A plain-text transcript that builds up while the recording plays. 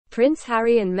Prince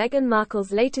Harry and Meghan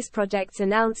Markle's latest projects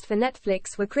announced for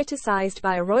Netflix were criticized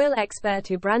by a royal expert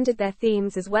who branded their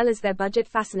themes as well as their budget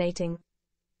fascinating.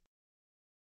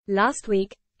 Last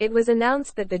week, it was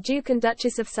announced that the Duke and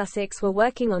Duchess of Sussex were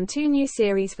working on 2 new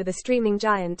series for the streaming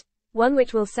giant, one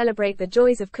which will celebrate the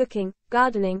joys of cooking,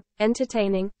 gardening,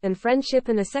 entertaining, and friendship,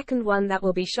 and a second one that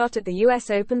will be shot at the US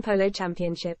Open Polo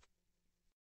Championship.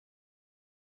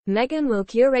 Meghan will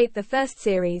curate the first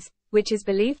series, which is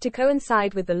believed to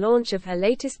coincide with the launch of her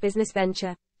latest business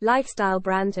venture, lifestyle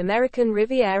brand American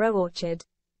Riviera Orchard.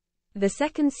 The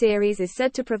second series is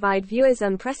said to provide viewers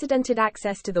unprecedented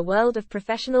access to the world of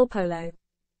professional polo.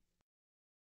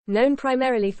 Known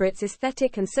primarily for its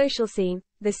aesthetic and social scene,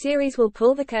 the series will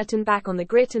pull the curtain back on the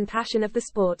grit and passion of the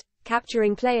sport,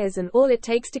 capturing players and all it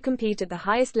takes to compete at the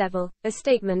highest level, a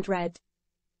statement read.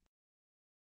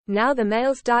 Now the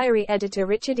Mail's diary editor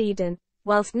Richard Eden,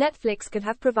 whilst Netflix could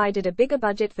have provided a bigger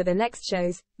budget for the next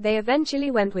shows, they eventually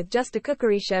went with just a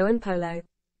cookery show and polo.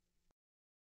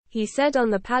 He said on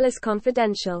the Palace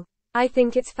Confidential, "I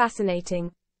think it's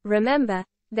fascinating. Remember,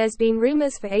 there's been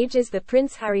rumors for ages that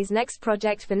Prince Harry's next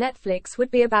project for Netflix would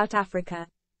be about Africa.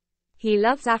 He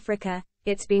loves Africa,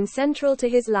 it's been central to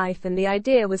his life, and the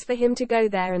idea was for him to go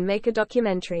there and make a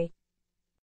documentary.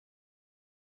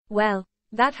 Well,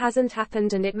 that hasn't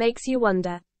happened, and it makes you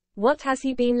wonder, what has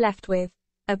he been left with?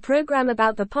 A program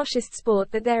about the poshest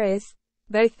sport that there is?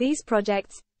 Both these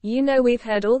projects, we've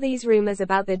heard all these rumors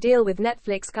about the deal with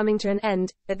Netflix coming to an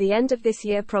end, at the end of this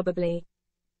year probably.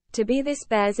 To be this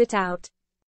bears it out.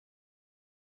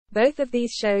 Both of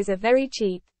these shows are very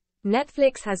cheap.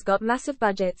 Netflix has got massive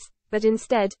budgets, but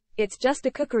instead, it's just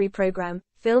a cookery program,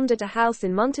 filmed at a house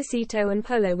in Montecito and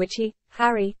Polo, which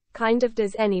Harry, kind of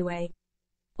does anyway."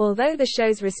 Although the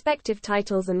show's respective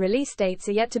titles and release dates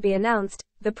are yet to be announced,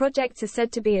 the projects are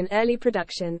said to be in early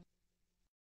production.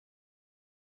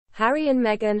 Harry and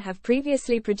Meghan have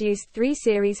previously produced 3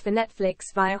 series for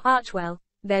Netflix via Archwell,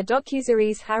 their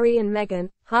docuseries Harry and Meghan,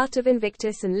 Heart of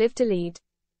Invictus and Live to Lead.